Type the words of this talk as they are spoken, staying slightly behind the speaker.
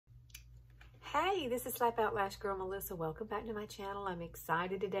Hey, this is Slap Out Lash Girl Melissa. Welcome back to my channel. I'm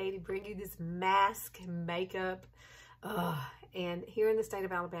excited today to bring you this mask makeup. And here in the state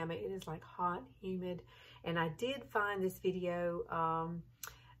of Alabama, it is like hot, humid. And I did find this video on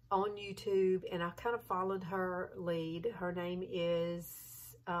YouTube, and I kind of followed her lead. Her name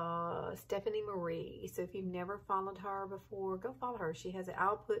is Stephanie Marie. So if you've never followed her before, go follow her. She has it.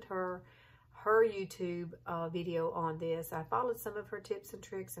 I'll put her YouTube video on this. I followed some of her tips and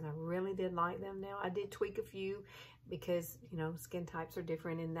tricks, and I really did like them. Now I did tweak a few because, you know, skin types are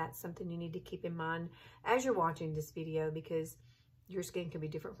different, and that's something you need to keep in mind as you're watching this video, because your skin can be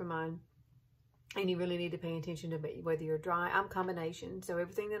different from mine, and you really need to pay attention to whether you're dry. I'm combination, so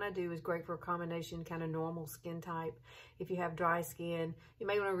everything that I do is great for a combination kind of normal skin type. If you have dry skin, you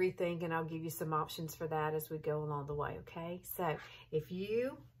may want to rethink, and I'll give you some options for that as we go along the way. Okay, so if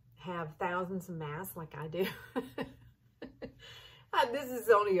you have thousands of masks like I do. This is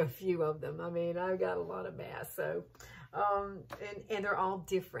only a few of them. I mean, I've got a lot of masks, so and they're all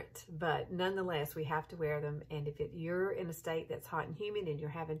different, but nonetheless, we have to wear them. And if you're in a state that's hot and humid and you're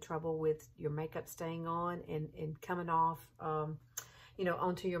having trouble with your makeup staying on and coming off, you know,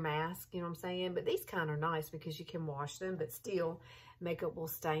 onto your mask, you know what I'm saying? But these kind are nice because you can wash them, but still makeup will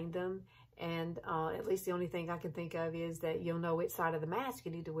stain them. And at least the only thing I can think of is that you'll know which side of the mask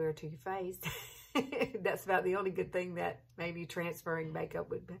you need to wear to your face. That's about the only good thing that maybe transferring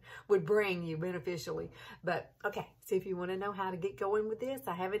makeup would bring you beneficially. But okay, so if you want to know how to get going with this,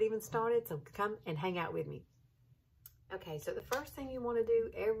 I haven't even started, so come and hang out with me. Okay, so the first thing you want to do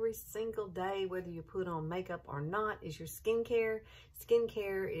every single day, whether you put on makeup or not, is your skincare.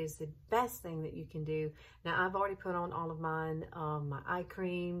 Skincare is the best thing that you can do. Now, I've already put on all of mine, my eye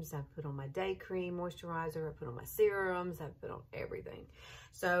creams. I've put on my day cream moisturizer. I put on my serums. I've put on everything.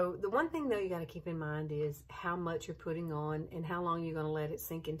 So the one thing, though, you got to keep in mind is how much you're putting on and how long you're going to let it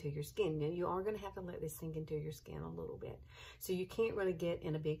sink into your skin. Now, you are going to have to let this sink into your skin a little bit. So you can't really get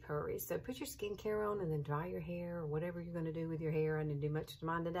in a big hurry. So put your skincare on and then dry your hair or whatever you're going to do with your hair. I didn't do much to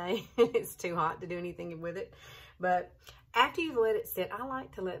mine today. It's too hot to do anything with it. But after you've let it sit, I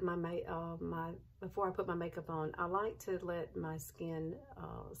like to let before I put my makeup on, I like to let my skin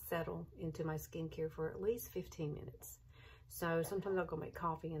settle into my skincare for at least 15 minutes. So sometimes I'll go make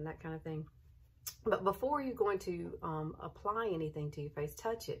coffee and that kind of thing. But before you're going to apply anything to your face,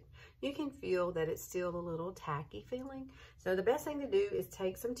 touch it. You can feel that it's still a little tacky feeling. So the best thing to do is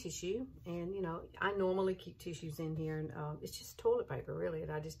take some tissue. And, you know, I normally keep tissues in here. And it's just toilet paper, really.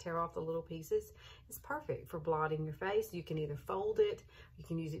 And I just tear off the little pieces. It's perfect for blotting your face. You can either fold it. You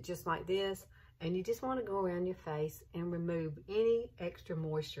can use it just like this. And you just want to go around your face and remove any extra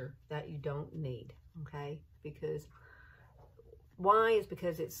moisture that you don't need. Okay? Because why is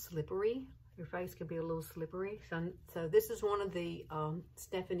because it's slippery. Your face can be a little slippery. So this is one of the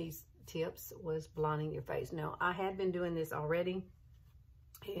Stephanie's tips, was blotting your face. Now, I had been doing this already,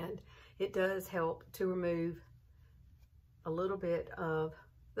 and it does help to remove a little bit of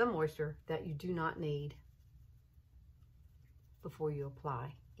the moisture that you do not need before you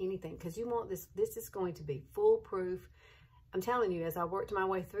apply anything, because you want this is going to be foolproof. I'm telling you, as I worked my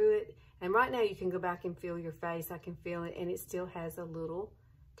way through it, and right now you can go back and feel your face. I can feel it, and it still has a little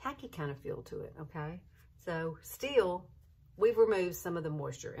tacky kind of feel to it, okay? So still, we've removed some of the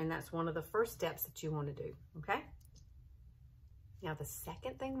moisture, and that's one of the first steps that you want to do, okay? Now, the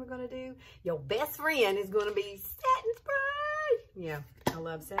second thing we're going to do, your best friend is going to be setting spray. Yeah, I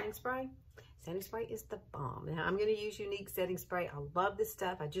love setting spray. Setting spray is the bomb. Now, I'm going to use Younique setting spray. I love this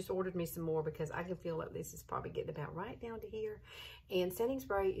stuff. I just ordered me some more because I can feel like this is probably getting about right down to here. And setting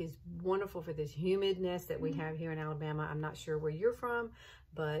spray is wonderful for this humidness that we have here in Alabama. I'm not sure where you're from,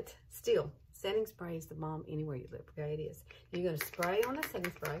 but still, setting spray is the bomb anywhere you live. Okay, it is. You're going to spray on the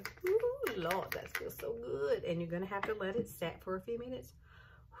setting spray. Ooh, Lord, that feels so good. And you're going to have to let it set for a few minutes.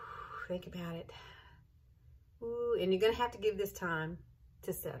 Think about it. Ooh, and you're going to have to give this time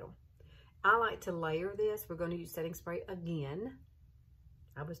to settle. I like to layer this. We're going to use setting spray again.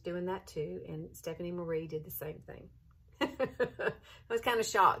 I was doing that too, and Stephanie Marie did the same thing. I was kind of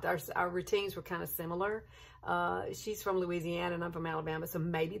shocked. Our routines were kind of similar. She's from Louisiana and I'm from Alabama, so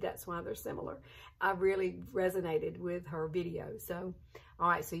maybe that's why they're similar. I really resonated with her video. So, all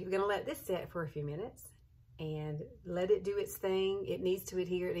right, so you're going to let this set for a few minutes and let it do its thing. It needs to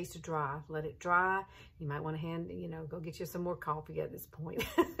adhere. It needs to dry. Let it dry. You might want to go get you some more coffee at this point.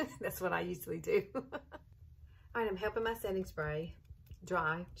 That's what I usually do. All right, I'm helping my setting spray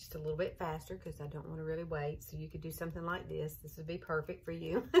dry just a little bit faster because I don't want to really wait. So you could do something like this. This would be perfect for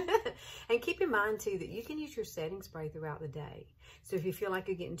you. And keep in mind too that you can use your setting spray throughout the day. So if you feel like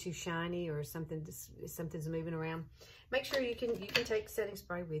you're getting too shiny or something's moving around, make sure you can take setting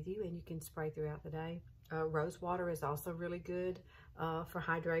spray with you and you can spray throughout the day. Rose water is also really good for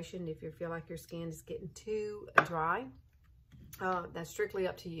hydration if you feel like your skin is getting too dry. That's strictly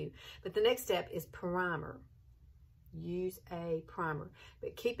up to you. But the next step is primer. Use a primer,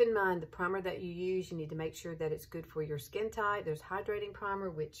 but keep in mind the primer that you use, you need to make sure that it's good for your skin type. There's hydrating primer,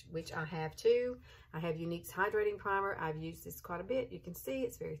 which I have too. I have Younique's hydrating primer. I've used this quite a bit. You can see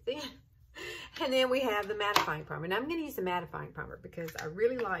it's very thin. And then we have the mattifying primer. Now I'm going to use the mattifying primer because I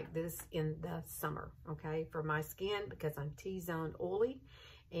really like this in the summer, okay, for my skin because I'm T-zone oily.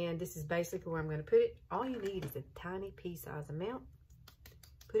 And this is basically where I'm going to put it. All you need is a tiny pea-size amount.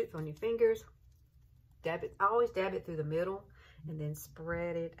 Put it on your fingers. Dab it. I always dab it through the middle and then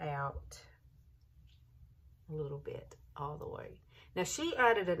spread it out a little bit all the way. Now she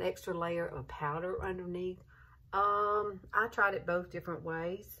added an extra layer of powder underneath. I tried it both different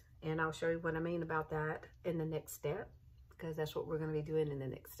ways and I'll show you what I mean about that in the next step because that's what we're going to be doing in the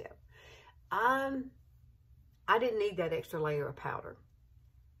next step. I didn't need that extra layer of powder,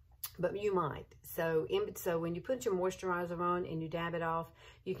 but you might. So when you put your moisturizer on and you dab it off,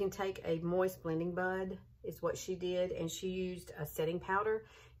 you can take a moist blending bud, is what she did, and she used a setting powder,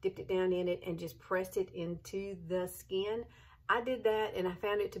 dipped it down in it, and just pressed it into the skin. I did that, and I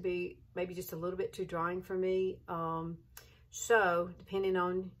found it to be maybe just a little bit too drying for me. So depending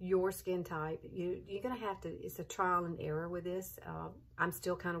on your skin type, you're gonna have to, it's a trial and error with this. I'm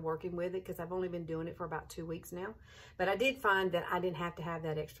still kind of working with it because I've only been doing it for about 2 weeks now. But I did find that I didn't have to have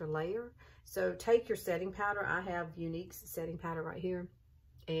that extra layer. So take your setting powder. I have Younique's setting powder right here.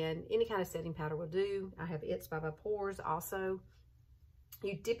 And any kind of setting powder will do. I have It's by Pores also.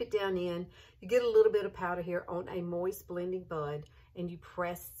 You dip it down in. You get a little bit of powder here on a moist blending bud. And you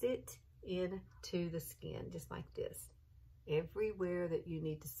press it into the skin just like this. Everywhere that you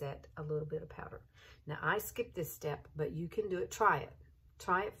need to set a little bit of powder. Now I skipped this step, but you can do it. Try it.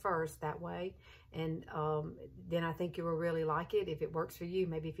 Try it first that way. And then I think you will really like it. If it works for you,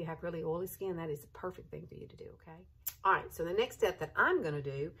 maybe if you have really oily skin, that is the perfect thing for you to do, okay? All right, so the next step that I'm gonna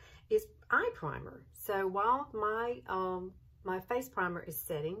do is eye primer. So while my face primer is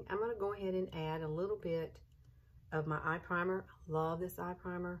setting, I'm gonna go ahead and add a little bit of my eye primer. I love this eye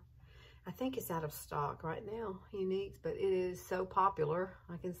primer. I think it's out of stock right now, Younique's, but it is so popular.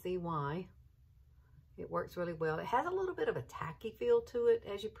 I can see why. It works really well. It has a little bit of a tacky feel to it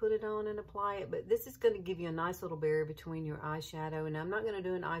as you put it on and apply it, but this is going to give you a nice little barrier between your eyeshadow. And I'm not going to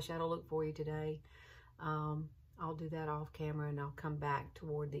do an eyeshadow look for you today. I'll do that off camera and I'll come back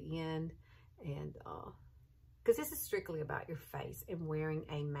toward the end. And because this is strictly about your face and wearing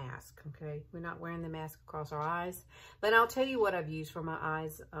a mask, okay? We're not wearing the mask across our eyes. But I'll tell you what I've used for my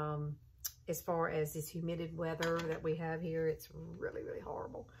eyes. As far as this humid weather that we have here, it's really, really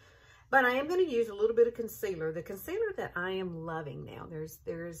horrible. But I am going to use a little bit of concealer. The concealer that I am loving now,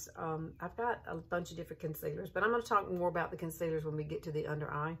 I've got a bunch of different concealers, but I'm going to talk more about the concealers when we get to the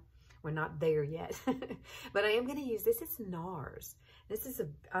under eye. We're not there yet. But I am going to use, this is NARS. This is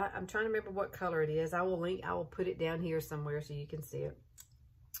I'm trying to remember what color it is. I will put it down here somewhere so you can see it.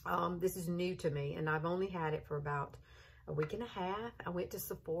 This is new to me, and I've only had it for about a week and a half. I went to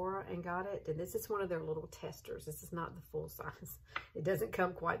Sephora and got it, and this is one of their little testers. This is not the full size. It doesn't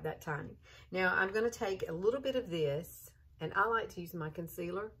come quite that tiny. Now, I'm going to take a little bit of this, and I like to use my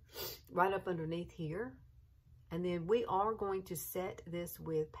concealer right up underneath here, and then we are going to set this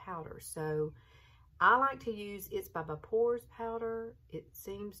with powder. So I like to use It's by Pores powder. It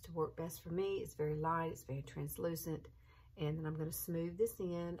seems to work best for me. It's very light. It's very translucent. And then I'm going to smooth this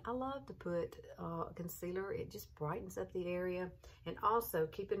in. I love to put concealer. It just brightens up the area. And also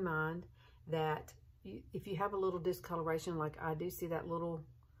keep in mind that if you have a little discoloration, like I do see that little,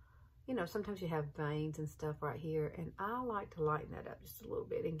 you know, sometimes you have veins and stuff right here. And I like to lighten that up just a little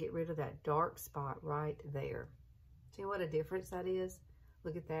bit and get rid of that dark spot right there. See what a difference that is?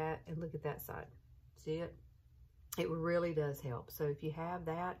 Look at that and look at that side. See it? It really does help. So if you have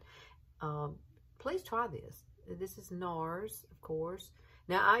that, please try this. This is NARS, of course.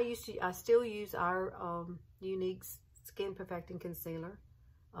 Now I still use our Younique Skin Perfecting Concealer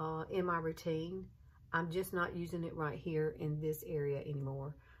in my routine. I'm just not using it right here in this area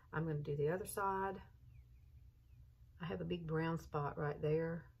anymore. I'm going to do the other side. I have a big brown spot right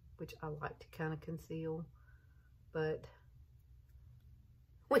there, which I like to kind of conceal, but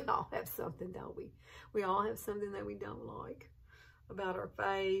we all have something, don't we? We all have something that we don't like. about our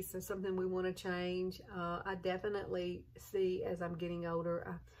face and something we want to change. I definitely see as I'm getting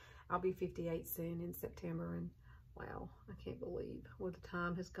older, I'll be 58 soon in September, and wow, I can't believe where the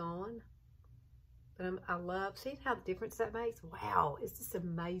time has gone. But I love seeing how the difference that makes. Wow, it's just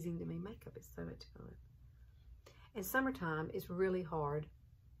amazing to me. Makeup is so much fun. And summertime is really hard.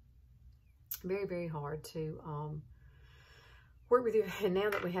 Very, very hard to work with you. And now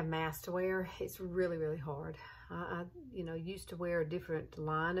that we have masks to wear, it's really, really hard. I you know, used to wear a different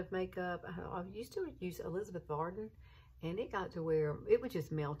line of makeup. I used to use Elizabeth Arden, and it got to where it would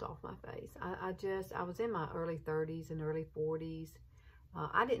just melt off my face. I was in my early 30s and early 40s.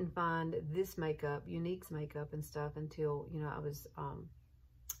 I didn't find this makeup, Younique's makeup and stuff, until, you know, I was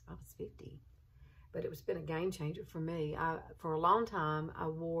 50. But it's been a game changer for me. For a long time, I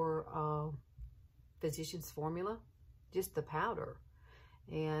wore Physicians Formula, just the powder,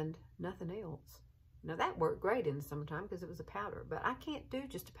 and nothing else. Now, that worked great in the summertime because it was a powder, but I can't do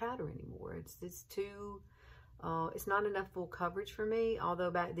just a powder anymore. It's too, it's not enough full coverage for me,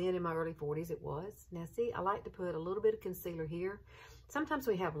 although back then in my early 40s it was. Now, see, I like to put a little bit of concealer here. Sometimes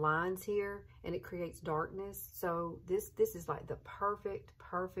we have lines here, and it creates darkness, so this is like the perfect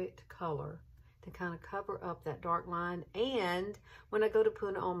color to kind of cover up that dark line. And when I go to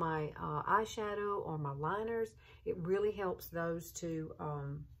put on my eyeshadow or my liners, it really helps those to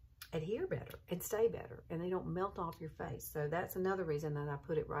adhere better and stay better, and they don't melt off your face. So that's another reason that I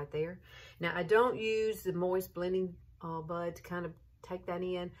put it right there. Now, I don't use the moist blending bud to kind of take that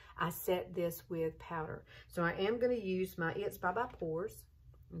in. I set this with powder. So I am going to use my It's by Pores,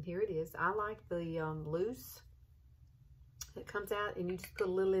 and here it is. I like the loose that comes out, and you just put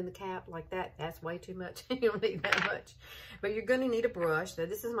a little in the cap like that. That's way too much. You don't need that much. But you're going to need a brush. Now,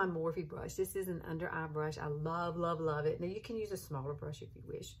 this is my Morphe brush. This is an under eye brush. I love, love, love it. Now, you can use a smaller brush if you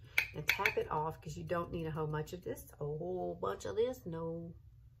wish. And tap it off, because you don't need a whole bunch of this. A whole bunch of this? No.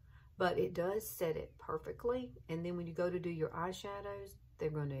 But it does set it perfectly. And then when you go to do your eyeshadows, they're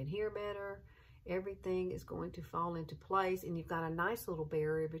going to adhere better. Everything is going to fall into place. And you've got a nice little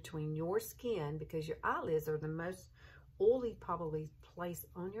barrier between your skin, because your eyelids are the most oily probably place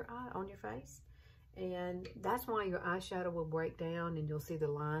on your eye, on your face, and that's why your eyeshadow will break down and you'll see the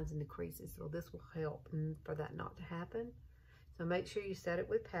lines and the creases. So this will help for that not to happen. So make sure you set it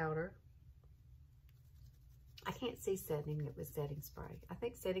with powder. I can't see setting it with setting spray. I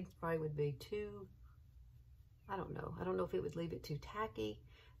think setting spray would be too, I don't know if it would leave it too tacky.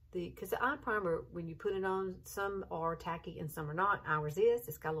 Because the eye primer, when you put it on, some are tacky and some are not. Ours is.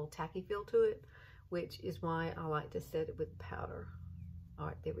 It's got a little tacky feel to it, which is why I like to set it with powder. All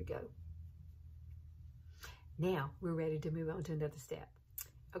right, there we go. Now we're ready to move on to another step.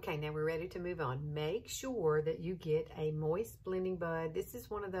 Okay, now we're ready to move on. Make sure that you get a moist blending bud. This is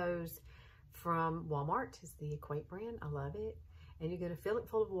one of those from Walmart. It's the Equate brand. I love it. And you're going to fill it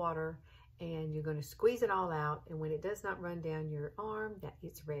full of water, and you're going to squeeze it all out. And when it does not run down your arm, that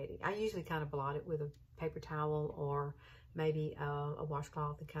it's ready. I usually kind of blot it with a paper towel or maybe a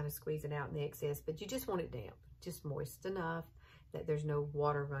washcloth and kind of squeeze it out in the excess, but you just want it damp, just moist enough that there's no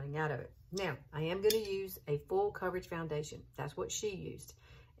water running out of it. Now, I am going to use a full coverage foundation. That's what she used.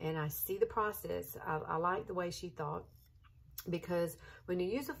 And I see the process. I like the way she thought, because when you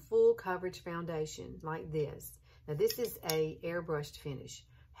use a full coverage foundation like this, now this is a airbrushed finish.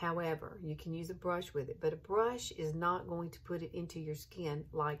 However, you can use a brush with it, but a brush is not going to put it into your skin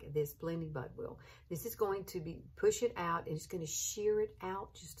like this blending bud will. This is going to push it out, and it's going to shear it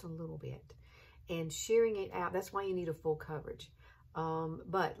out just a little bit. And shearing it out, that's why you need a full coverage.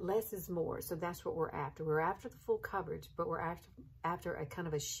 But less is more, so that's what we're after. We're after the full coverage, but we're after a kind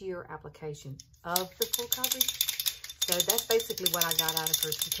of a sheer application of the full coverage. So that's basically what I got out of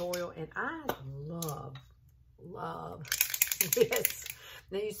her tutorial, and I love this.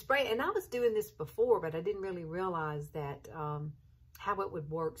 Now you spray, and I was doing this before, but I didn't really realize that how it would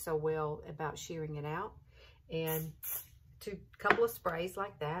work so well about shearing it out. And a couple of sprays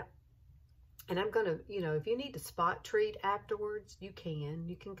like that. And I'm going to, you know, if you need to spot treat afterwards, you can.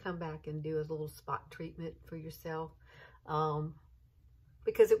 You can come back and do a little spot treatment for yourself,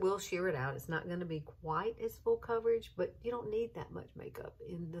 because it will shear it out. It's not going to be quite as full coverage, but you don't need that much makeup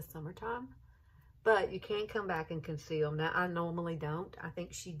in the summertime. But you can come back and conceal. Now, I normally don't. I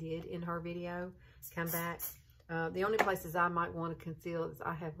think she did in her video come back. The only places I might want to conceal is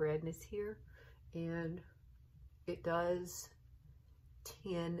I have redness here. And it does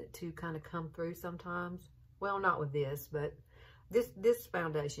tend to kind of come through sometimes. Well, not with this, but this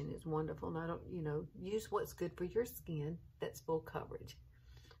foundation is wonderful. And I don't, you know, use what's good for your skin that's full coverage.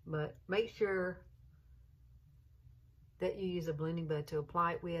 But make sure that you use a blending bud to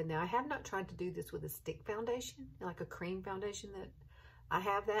apply it with. Now, I have not tried to do this with a stick foundation, like a cream foundation that I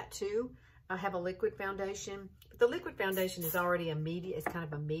have that too. I have a liquid foundation. But the liquid foundation is already it's kind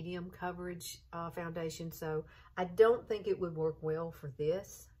of a medium coverage foundation. So I don't think it would work well for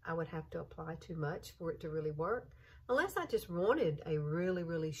this. I would have to apply too much for it to really work. Unless I just wanted a really,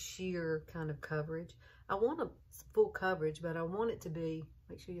 really sheer kind of coverage. I want a full coverage, but I want it to be,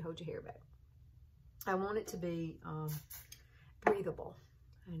 make sure you hold your hair back. I want it to be breathable.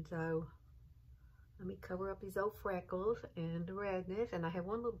 And so let me cover up these old freckles and the redness. And I have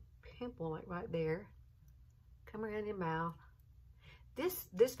one little pimple like right there. Come around your mouth.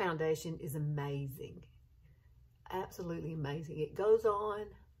 This foundation is amazing. Absolutely amazing. It goes on.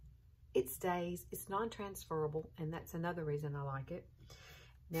 It stays. It's non-transferable. And that's another reason I like it.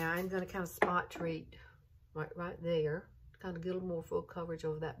 Now I'm going to kind of spot treat right there. Kind of get a little more full coverage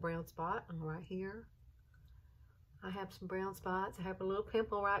over that brown spot. And right here. I have some brown spots. I have a little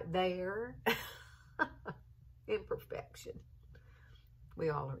pimple right there. Imperfection. We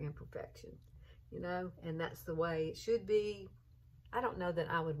all are imperfection, you know, and that's the way it should be. I don't know that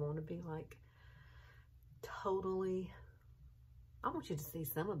I would want to be like totally, I want you to see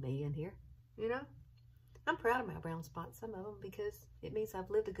some of me in here, you know. I'm proud of my brown spots, some of them, because it means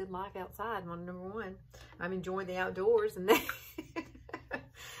I've lived a good life outside. Number one, I'm enjoying the outdoors, and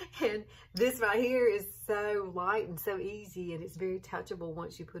and this right here is so light and so easy, and it's very touchable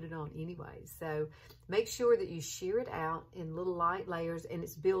once you put it on anyway. So make sure that you shear it out in little light layers, and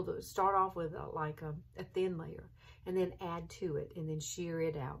it's start off with a thin layer, and then add to it, and then shear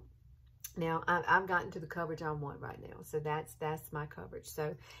it out. Now I've gotten to the coverage I want right now, so that's my coverage.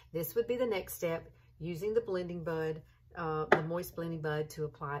 So this would be the next step, using the blending bud, the moist blending bud, to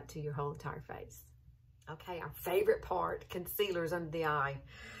apply it to your whole entire face. Okay, our favorite part, concealers under the eye.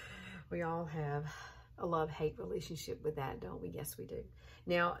 We all have a love-hate relationship with that, don't we? Yes, we do.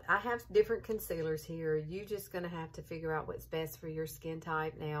 Now, I have different concealers here. You're just going to have to figure out what's best for your skin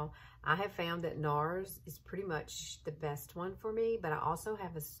type. Now, I have found that NARS is pretty much the best one for me, but I also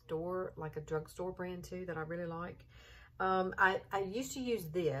have a store, like a drugstore brand too, that I really like. I used to use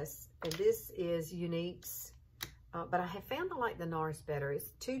this, and this is Younique's, but I have found I like the NARS better.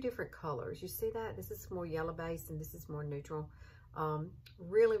 It's two different colors. You see that? This is more yellow based, and this is more neutral.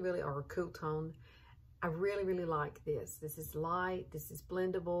 Really, or a cool tone. I really like this. This is light. This is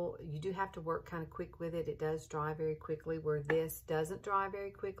blendable. You do have to work kind of quick with it. It does dry very quickly, where this doesn't dry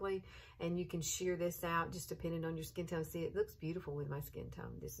very quickly. And you can shear this out just depending on your skin tone. See, it looks beautiful with my skin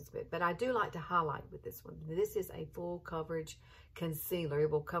tone. This is good. But I do like to highlight with this one. This is a full coverage concealer.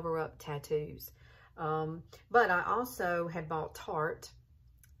 It will cover up tattoos. But I also had bought Tarte.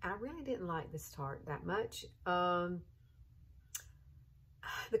 I really didn't like this Tarte that much.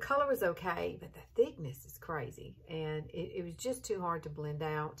 The color was okay, but the thickness is crazy, and it was just too hard to blend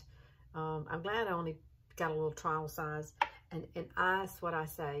out. I'm glad I only got a little trial size, and that's what I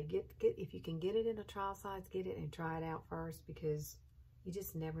say. Get if you can get it in a trial size, get it and try it out first, because you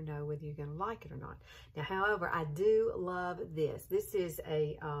just never know whether you're going to like it or not. Now, however, I do love this. This is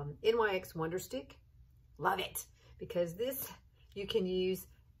a NYX Wonder Stick. Love it, because this you can use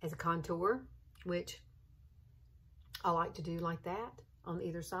as a contour, which I like to do like that on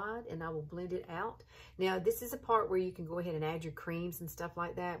either side, and I will blend it out. Now, this is a part where you can go ahead and add your creams and stuff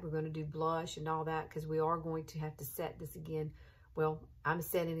like that. We're going to do blush and all that, because we are going to have to set this again. Well, I'm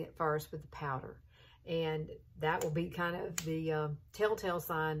setting it first with the powder, and that will be kind of the telltale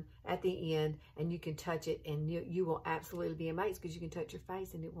sign at the end, and you can touch it, and you will absolutely be amazed, because you can touch your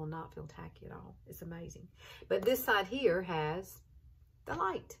face and it will not feel tacky at all. It's amazing. But this side here has the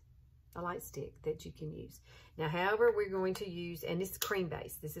light stick that you can use. Now, however, we're going to use, and this is cream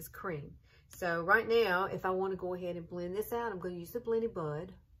base. This is cream. So right now, if I want to go ahead and blend this out, I'm going to use the blending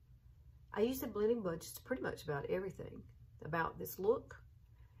bud. I use the blending bud just pretty much about everything about this look.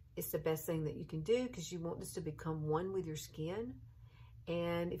 It's the best thing that you can do, because you want this to become one with your skin.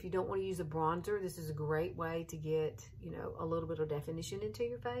 And if you don't want to use a bronzer, this is a great way to get, you know, a little bit of definition into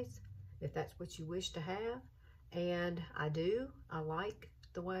your face, if that's what you wish to have. And I do. I like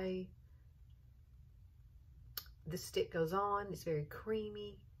the way the stick goes on. It's very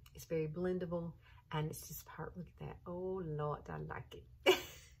creamy, it's very blendable, and it's just perfect. Look at that. Oh Lord, I like it.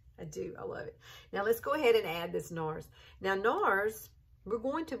 I do. I love it. Now let's go ahead and add this NARS. Now NARS, I'm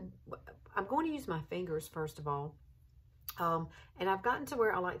going to use my fingers first of all, and I've gotten to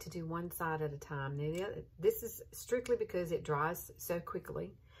where I like to do one side at a time. Now this is strictly because it dries so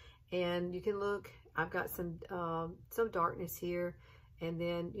quickly, and you can look, I've got some darkness here. And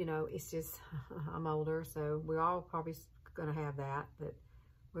then, you know, it's just, I'm older, so we're all probably going to have that.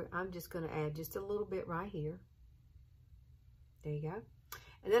 But I'm just going to add just a little bit right here. There you go.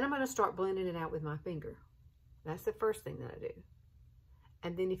 And then I'm going to start blending it out with my finger. That's the first thing that I do.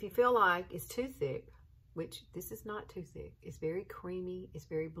 And then if you feel like it's too thick, which this is not too thick, it's very creamy, it's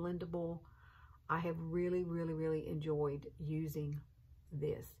very blendable. I have really, really, really enjoyed using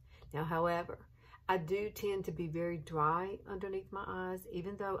this. Now, however, I do tend to be very dry underneath my eyes,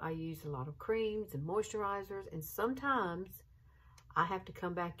 even though I use a lot of creams and moisturizers, and sometimes I have to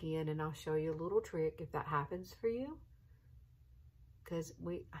come back in, and I'll show you a little trick if that happens for you. Because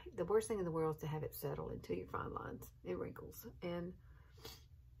the worst thing in the world is to have it settle into your fine lines and wrinkles, and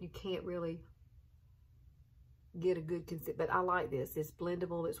you can't really get a good consist. But I like this. It's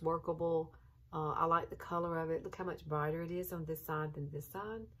blendable. It's workable. I like the color of it. Look how much brighter it is on this side than this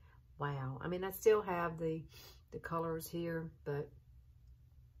side. Wow. I mean, I still have the colors here, but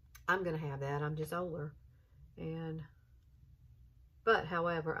I'm going to have that. I'm just older. But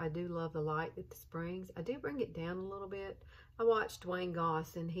however, I do love the light that this brings. I do bring it down a little bit. I watched Dwayne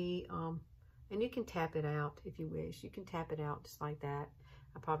Goss, and he, and you can tap it out if you wish. You can tap it out just like that.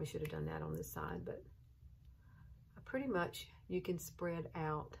 I probably should have done that on this side, but pretty much you can spread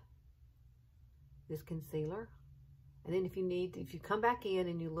out this concealer. And then if you come back in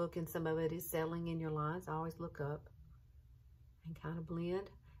and you look and some of it is settling in your lines, I always look up and kind of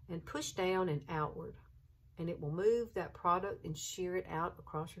blend and push down and outward. And it will move that product and shear it out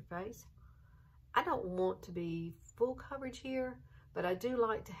across your face. I don't want to be full coverage here, but I do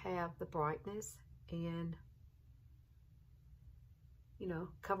like to have the brightness and, you know,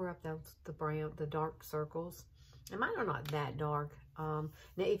 cover up the dark circles. And mine are not that dark. Now,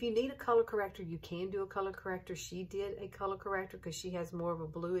 if you need a color corrector, you can do a color corrector. She did a color corrector because she has more of a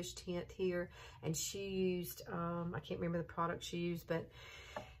bluish tint here. And she used, I can't remember the product she used, but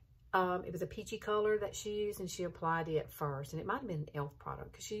it was a peachy color that she used, and she applied it first. And it might have been an e.l.f.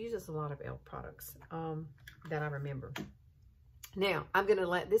 product because she uses a lot of e.l.f. products that I remember. Now, I'm going to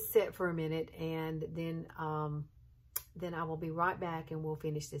let this set for a minute, and then I will be right back and we'll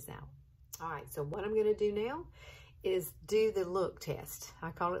finish this out. All right, so what I'm going to do now is do the look test.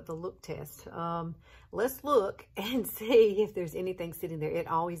 I call it the look test. Let's look and see if there's anything sitting there. It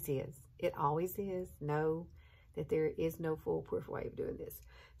always is. It always is. Know that there is no foolproof way of doing this.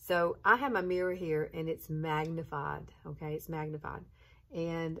 So I have my mirror here, and it's magnified. Okay, it's magnified.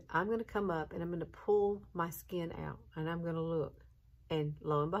 And I'm going to come up, and I'm going to pull my skin out, and I'm going to look. And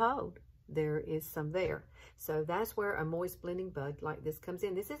lo and behold, there is some there. So that's where a moist blending bud like this comes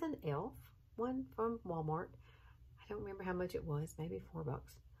in. This is an e.l.f. one from Walmart. I don't remember how much it was, maybe $4,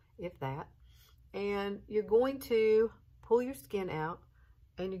 if that. And you're going to pull your skin out,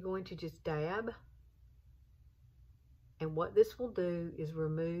 and you're going to just dab. And what this will do is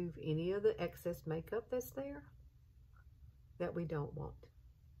remove any of the excess makeup that's there that we don't want.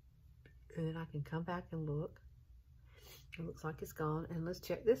 And then I can come back and look. It looks like it's gone. And let's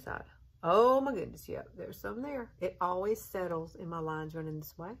check this side. Oh my goodness, yep, there's some there. It always settles in my lines running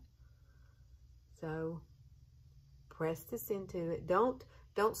this way. So press this into it. Don't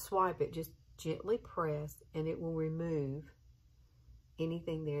swipe it, just gently press, and it will remove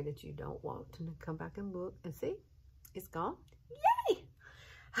anything there that you don't want. And then come back and look and see, it's gone. Yay!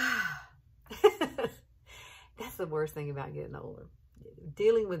 That's the worst thing about getting older.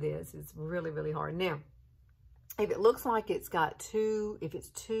 Dealing with this is really, really hard. Now, if it looks like it's got too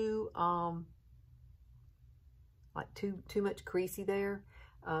much creasy there,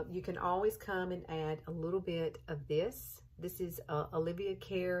 you can always come and add a little bit of this. This is Olivia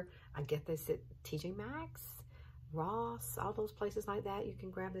Care. I get this at TJ Maxx, Ross, all those places like that. You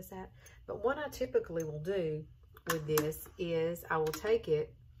can grab this at. But what I typically will do with this is I will take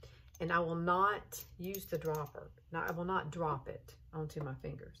it, and I will not use the dropper. Now, I will not drop it onto my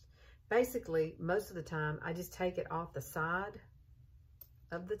fingers. Basically, most of the time, I just take it off the side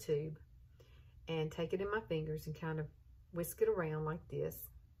of the tube and take it in my fingers and kind of whisk it around like this,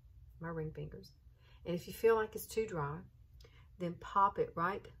 my ring fingers. And if you feel like it's too dry, then pop it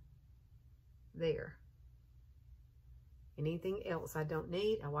right there. And anything else I don't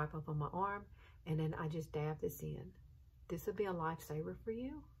need, I wipe up on my arm, and then I just dab this in. This will be a lifesaver for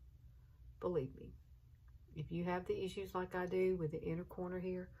you. Believe me. If you have the issues like I do with the inner corner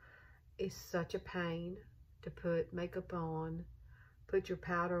here, it's such a pain to put makeup on, put your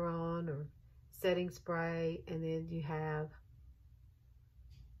powder on or setting spray, and then you have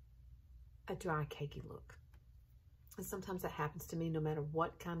a dry, cakey look. And sometimes that happens to me no matter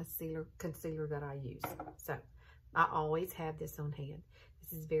what kind of concealer that I use. So I always have this on hand.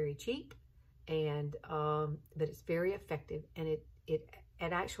 This is very cheap, and but it's very effective, and it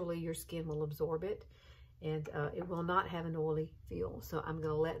actually, your skin will absorb it, and it will not have an oily feel. So I'm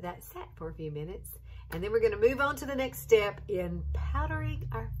going to let that set for a few minutes, and then we're going to move on to the next step in powdering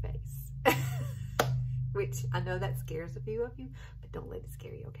our face. which I know that scares a few of you, but don't let it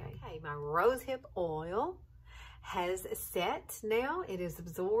scare you, okay? Okay, my rosehip oil has set now. It is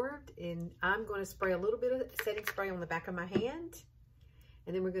absorbed, and I'm going to spray a little bit of setting spray on the back of my hand,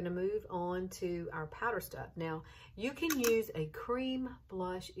 and then we're going to move on to our powder stuff. Now, you can use a cream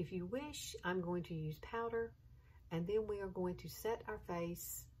blush if you wish. I'm going to use powder, and then we are going to set our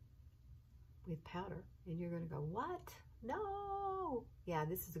face with powder, and you're going to go, what? No. Yeah,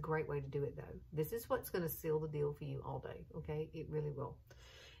 this is a great way to do it, though. This is what's going to seal the deal for you all day, okay? It really will.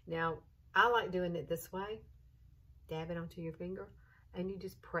 Now, I like doing it this way. Dab it onto your finger, and you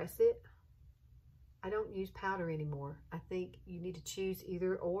just press it. I don't use powder anymore. I think you need to choose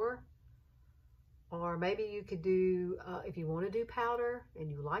either or maybe you could do, if you want to do powder and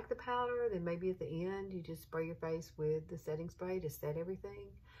you like the powder, then maybe at the end you just spray your face with the setting spray to set everything.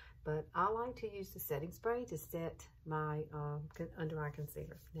 But I like to use the setting spray to set my under eye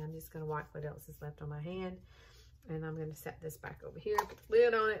concealer. Now I'm just going to wipe what else is left on my hand, and I'm going to set this back over here, put the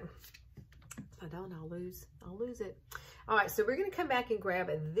lid on it. If I don't, I'll lose it. All right, so we're going to come back and grab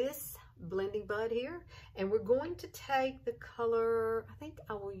this blending bud here, and we're going to take the color, I think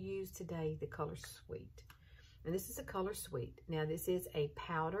I will use today the color Sweet. And this is a color Sweet. Now this is a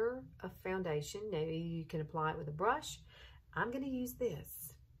powder of foundation. Now you can apply it with a brush. I'm going to use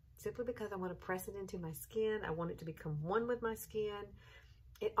this simply because I want to press it into my skin. I want it to become one with my skin.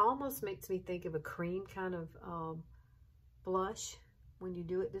 It almost makes me think of a cream kind of blush when you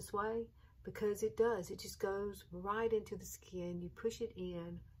do it this way, because it does. It just goes right into the skin. You push it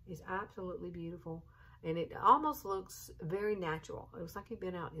in. It's absolutely beautiful. And it almost looks very natural. It looks like you've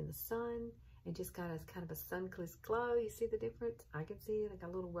been out in the sun and just got a kind of a sun-kissed glow. You see the difference? I can see it. I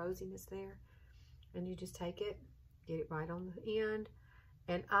got a little rosiness there. And you just take it, get it right on the end.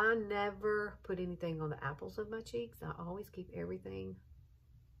 And I never put anything on the apples of my cheeks. I always keep everything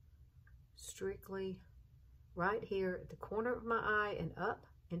strictly right here at the corner of my eye and up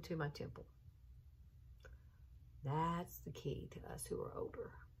into my temple. That's the key to us who are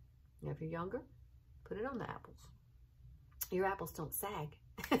older. Now, if you're younger, put it on the apples. Your apples don't sag.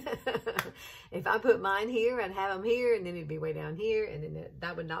 If I put mine here, I'd have them here, and then it'd be way down here, and then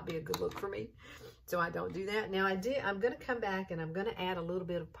that would not be a good look for me. So I don't do that. Now I'm going to come back and I'm going to add a little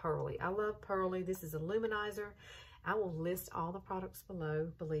bit of Pearly. I love Pearly. This is a luminizer. I will list all the products below.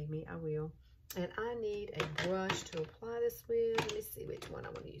 Believe me, I will. And I need a brush to apply this with. Let me see which one I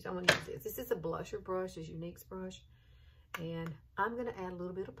want to use. I want to use this. This is a blusher brush, this Younique's brush. And I'm going to add a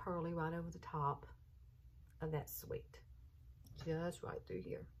little bit of Pearly right over the top of that Sweet. Just right through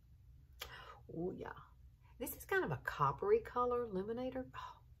here. Oh, yeah. This is kind of a coppery color illuminator.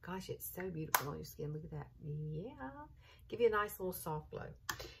 Oh, gosh, it's so beautiful on your skin. Look at that. Yeah. Give you a nice little soft glow.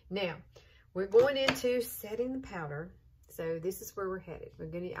 Now, we're going into setting the powder. So this is where we're headed.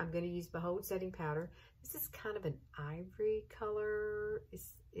 I'm going to use Behold Setting Powder. This is kind of an ivory color.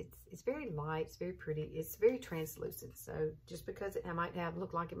 It's very light. It's very pretty. It's very translucent. So just because it might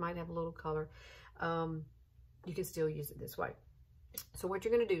look like it might have a little color, you can still use it this way. So what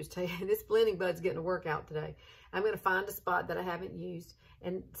you're going to do is take this blending bud's getting a workout today. I'm going to find a spot that I haven't used,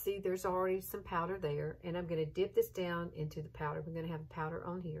 and see there's already some powder there, and I'm going to dip this down into the powder. We're going to have a powder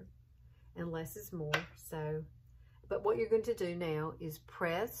on here, and less is more. So, but what you're going to do now is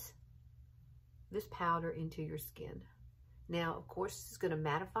press this powder into your skin. Now, of course, this is going to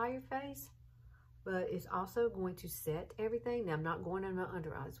mattify your face, but it's also going to set everything. Now, I'm not going in my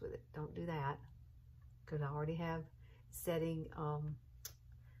under eyes with it. Don't do that, because I already have setting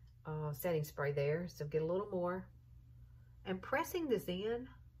spray there. So get a little more, and pressing this in,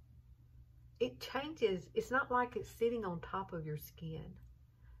 it changes. It's not like it's sitting on top of your skin,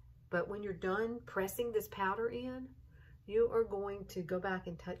 but when you're done pressing this powder in, you are going to go back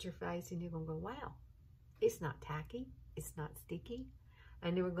and touch your face, and you're going to go, wow, it's not tacky, it's not sticky.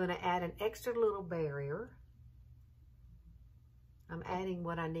 And then we're going to add an extra little barrier. I'm adding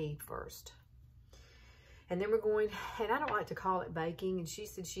what I need first. And then we're going, and I don't like to call it baking, and she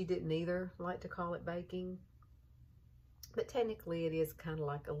said she didn't either like to call it baking. But technically it is kind of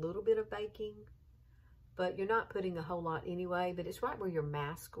like a little bit of baking, but you're not putting a whole lot anyway, but it's right where your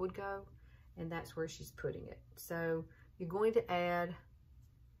mask would go, and that's where she's putting it. So you're going to add,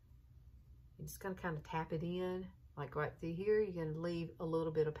 you're just going to kind of tap it in, like right through here. You're going to leave a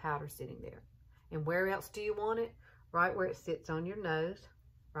little bit of powder sitting there. And where else do you want it? Right where it sits on your nose,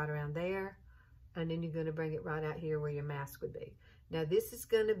 right around there. And then you're going to bring it right out here where your mask would be. Now, this is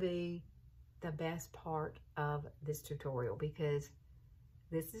going to be the best part of this tutorial, because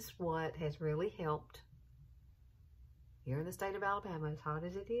this is what has really helped here in the state of Alabama, as hot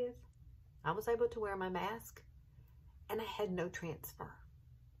as it is. I was able to wear my mask, and I had no transfer.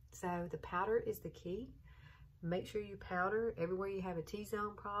 So the powder is the key. Make sure you powder everywhere you have a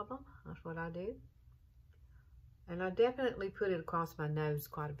T-zone problem. That's what I do. And I definitely put it across my nose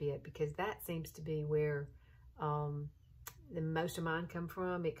quite a bit because that seems to be where the most of mine come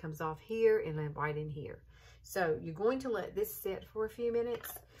from. It comes off here and then right in here. So you're going to let this sit for a few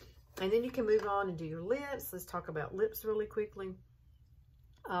minutes and then you can move on and do your lips. Let's talk about lips really quickly.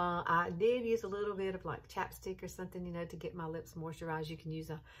 I did use a little bit of like chapstick or something, you know, to get my lips moisturized. You can use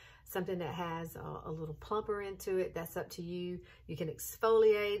something that has a little plumper into it. That's up to you. You can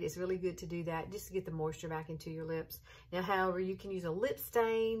exfoliate. It's really good to do that just to get the moisture back into your lips. Now, however, you can use a lip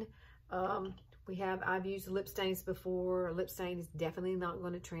stain. I've used lip stains before. A lip stain is definitely not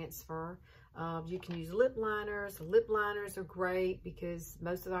going to transfer. You can use lip liners. Lip liners are great because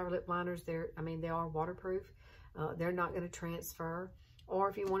most of our lip liners, they are waterproof. They're not going to transfer. Or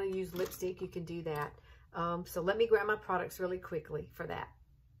if you want to use lipstick, you can do that. So let me grab my products really quickly for that.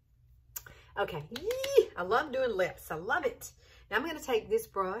 Okay, I love doing lips. I love it. Now I'm going to take this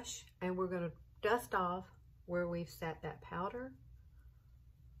brush and we're going to dust off where we've set that powder.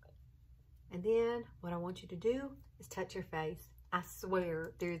 And then what I want you to do is touch your face. I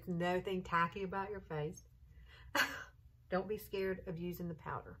swear there's nothing tacky about your face. Don't be scared of using the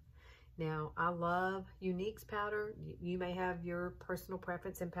powder. Now, I love Younique's powder. You may have your personal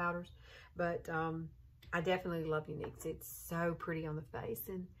preference in powders, but I definitely love Younique's. It's so pretty on the face,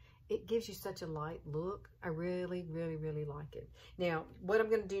 and it gives you such a light look. I really, really, really like it. Now, what I'm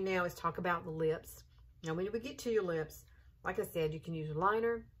going to do now is talk about the lips. Now, when we get to your lips, like I said, you can use a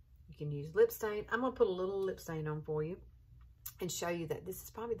liner. You can use lip stain. I'm going to put a little lip stain on for you and show you that this is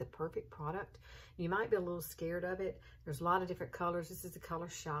probably the perfect product. You might be a little scared of it. There's a lot of different colors. This is the color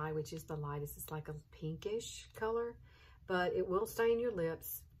Shy, which is the lightest. It's like a pinkish color, but it will stain your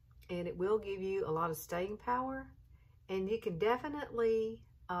lips and it will give you a lot of staying power. And you can definitely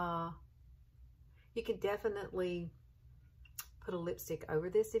put a lipstick over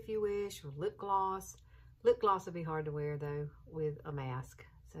this if you wish, or lip gloss. Lip gloss would be hard to wear though with a mask.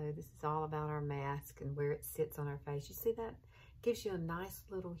 So this is all about our mask and where it sits on our face. You see that? Gives you a nice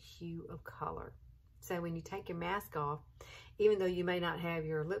little hue of color. So when you take your mask off, even though you may not have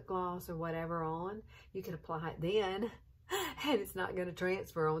your lip gloss or whatever on, you can apply it then and it's not going to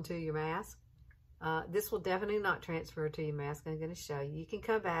transfer onto your mask. This will definitely not transfer to your mask. I'm going to show you. You can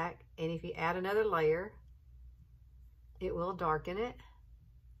come back and if you add another layer, it will darken it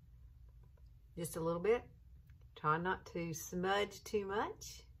just a little bit. Try not to smudge too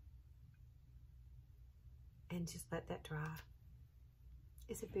much. And just let that dry.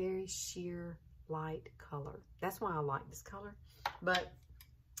 It's a very sheer, light color. That's why I like this color. But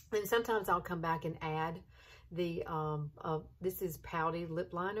then sometimes I'll come back and add the, this is Pouty Lip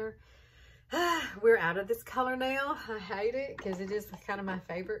Liner. We're out of this color now. I hate it because it is kind of my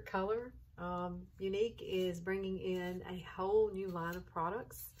favorite color. Younique is bringing in a whole new line of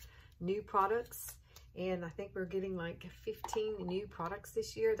products, new products. And I think we're getting like 15 new products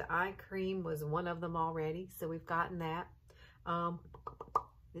this year. The eye cream was one of them already. So we've gotten that.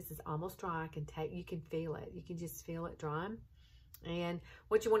 This is almost dry. You can feel it. You can just feel it drying. And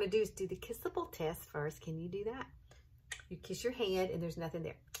what you want to do is do the kissable test first. Can you do that? You kiss your hand and there's nothing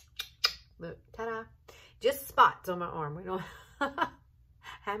there. Look, ta-da. Just spots on my arm. We don't.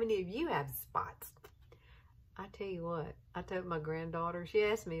 How many of you have spots? I tell you what, I told my granddaughter, she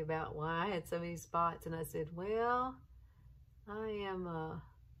asked me about why I had so many spots, and I said, well,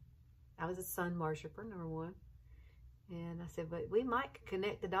 I was a sun worshiper, number one. And I said, but we might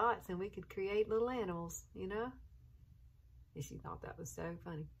connect the dots and we could create little animals, you know? And she thought that was so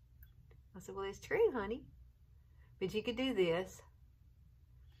funny. I said, well, it's true, honey. But you could do this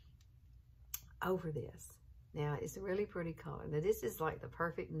over this. Now, it's a really pretty color. Now, this is like the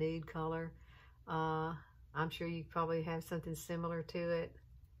perfect nude color. I'm sure you probably have something similar to it.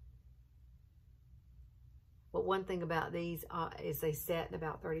 But one thing about these is they set in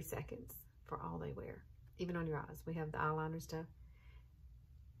about 30 seconds for all they wear. Even on your eyes. We have the eyeliner stuff.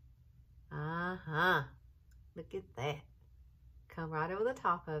 Look at that. Come right over the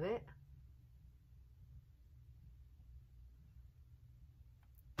top of it.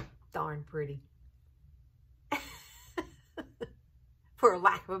 Darn pretty. For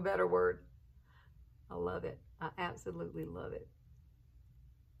lack of a better word. I love it. I absolutely love it.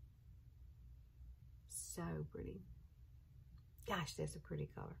 So pretty. Gosh, that's a pretty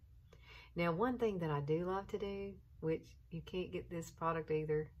color. Now, one thing that I do love to do, which you can't get this product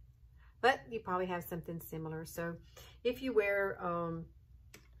either, but you probably have something similar. So if you wear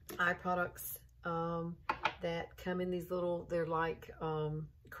eye products that come in these little, they're like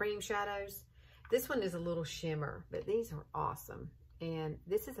cream shadows. This one is a little shimmer, but these are awesome. And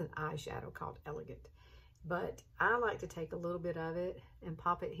this is an eyeshadow called Elegant. But I like to take a little bit of it and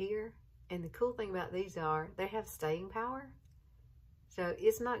pop it here. And the cool thing about these are they have staying power. So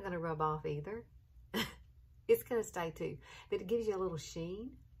it's not going to rub off either. It's going to stay too. But it gives you a little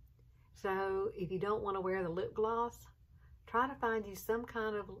sheen. So if you don't want to wear the lip gloss, try to find you some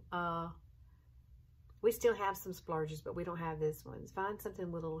kind of, we still have some splurges, but we don't have this one. Find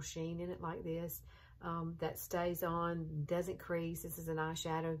something with a little sheen in it like this that stays on, doesn't crease. This is an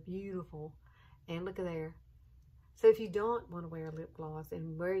eyeshadow, beautiful. And look at there. So if you don't want to wear lip gloss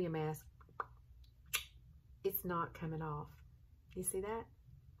and wear your mask, it's not coming off. You see that?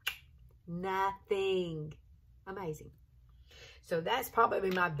 Nothing. Amazing. So that's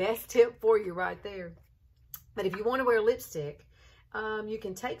probably my best tip for you right there. But if you want to wear lipstick, you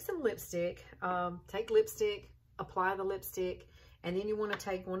can take some lipstick, apply the lipstick, and then you want to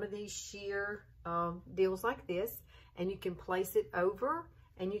take one of these sheer deals like this, and you can place it over,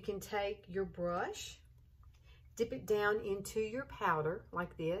 and you can take your brush, dip it down into your powder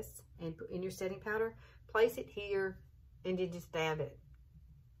like this, and put in your setting powder, place it here, and then just dab it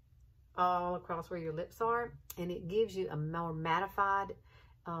all across where your lips are, and it gives you a more mattified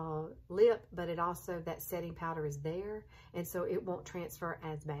lip, but it also, that setting powder is there, and so it won't transfer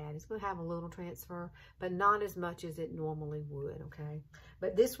as bad. It's going to have a little transfer, but not as much as it normally would, okay?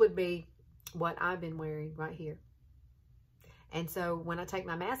 But this would be what I've been wearing right here. And so when I take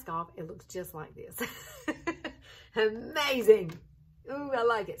my mask off, it looks just like this. Amazing. Ooh, I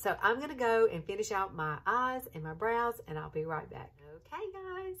like it. So I'm going to go and finish out my eyes and my brows, and I'll be right back. Okay,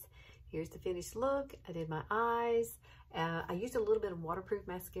 guys. Here's the finished look. I did my eyes. I used a little bit of waterproof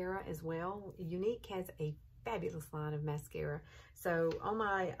mascara as well. Younique has a fabulous line of mascara. So on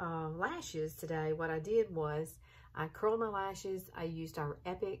my lashes today, what I did was I curled my lashes. I used our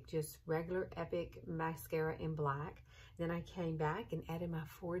Epic, just regular Epic mascara in black. Then I came back and added my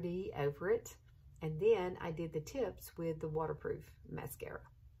 4D over it. And then I did the tips with the waterproof mascara.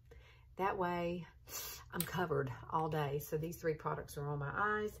 That way, I'm covered all day. So these three products are on my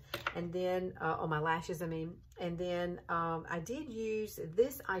eyes, and then on my lashes, I mean. And then I did use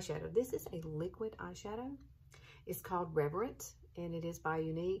this eyeshadow. This is a liquid eyeshadow. It's called Reverent, and it is by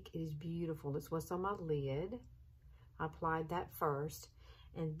Younique. It is beautiful. It's what's on my lid. I applied that first.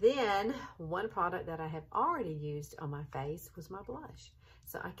 And then one product that I have already used on my face was my blush.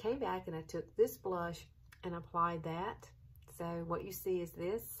 So I came back and I took this blush and applied that. So what you see is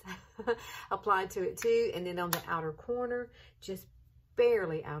this, applied to it too. And then on the outer corner, just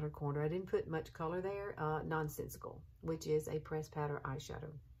barely outer corner. I didn't put much color there, Nonsensical, which is a pressed powder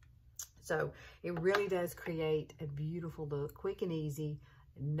eyeshadow. So it really does create a beautiful look, quick and easy,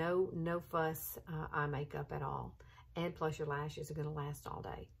 no fuss eye makeup at all. And plus your lashes are going to last all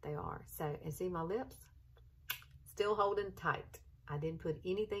day. They are. So, and see my lips? Still holding tight. I didn't put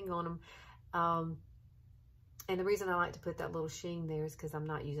anything on them. And the reason I like to put that little sheen there is because I'm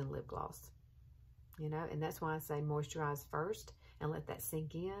not using lip gloss. You know, and that's why I say moisturize first and let that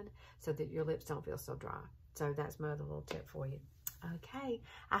sink in so that your lips don't feel so dry. So that's my other little tip for you. Okay,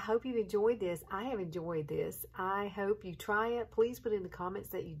 I hope you enjoyed this. I have enjoyed this. I hope you try it. Please put in the comments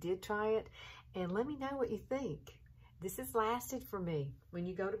that you did try it and let me know what you think. This has lasted for me. When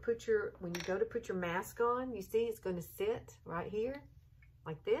you go to put your mask on, you see it's going to sit right here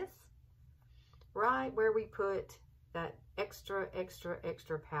like this, right where we put that extra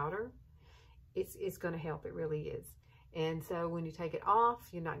powder. It's going to help. It really is. And so when you take it off,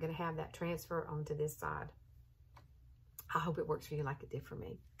 you're not going to have that transfer onto this side. I hope it works for you like it did for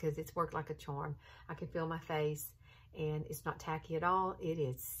me, because it's worked like a charm. I can feel my face, and it's not tacky at all. It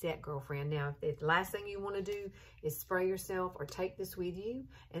is set, girlfriend. Now, if the last thing you want to do is spray yourself or take this with you,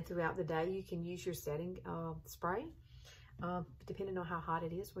 and throughout the day you can use your setting spray, depending on how hot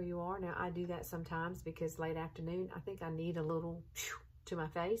it is where you are. Now, I do that sometimes because late afternoon, I think I need a little to my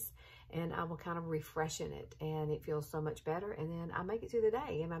face, and I will kind of refreshen it, and it feels so much better, and then I make it through the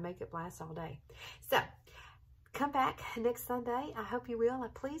day, and my makeup lasts all day. So, come back next Sunday. I hope you will.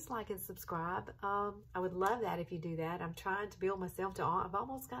 Please like and subscribe. I would love that if you do that. I'm trying to build myself to, I've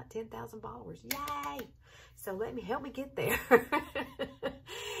almost got 10,000 followers. Yay! So help me get there.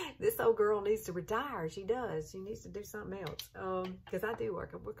 This old girl needs to retire. She does. She needs to do something else. Because I do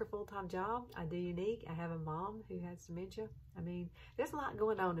work. I work a full-time job. I do Younique. I have a mom who has dementia. I mean, there's a lot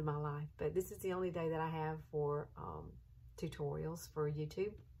going on in my life. But this is the only day that I have for tutorials for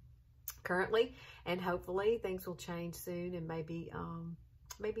YouTube currently, and hopefully things will change soon, and maybe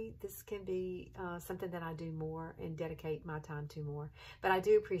this can be something that I do more and dedicate my time to more. But I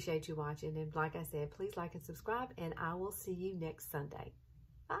do appreciate you watching, and like I said, please like and subscribe, and I will see you next Sunday.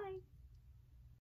 Bye.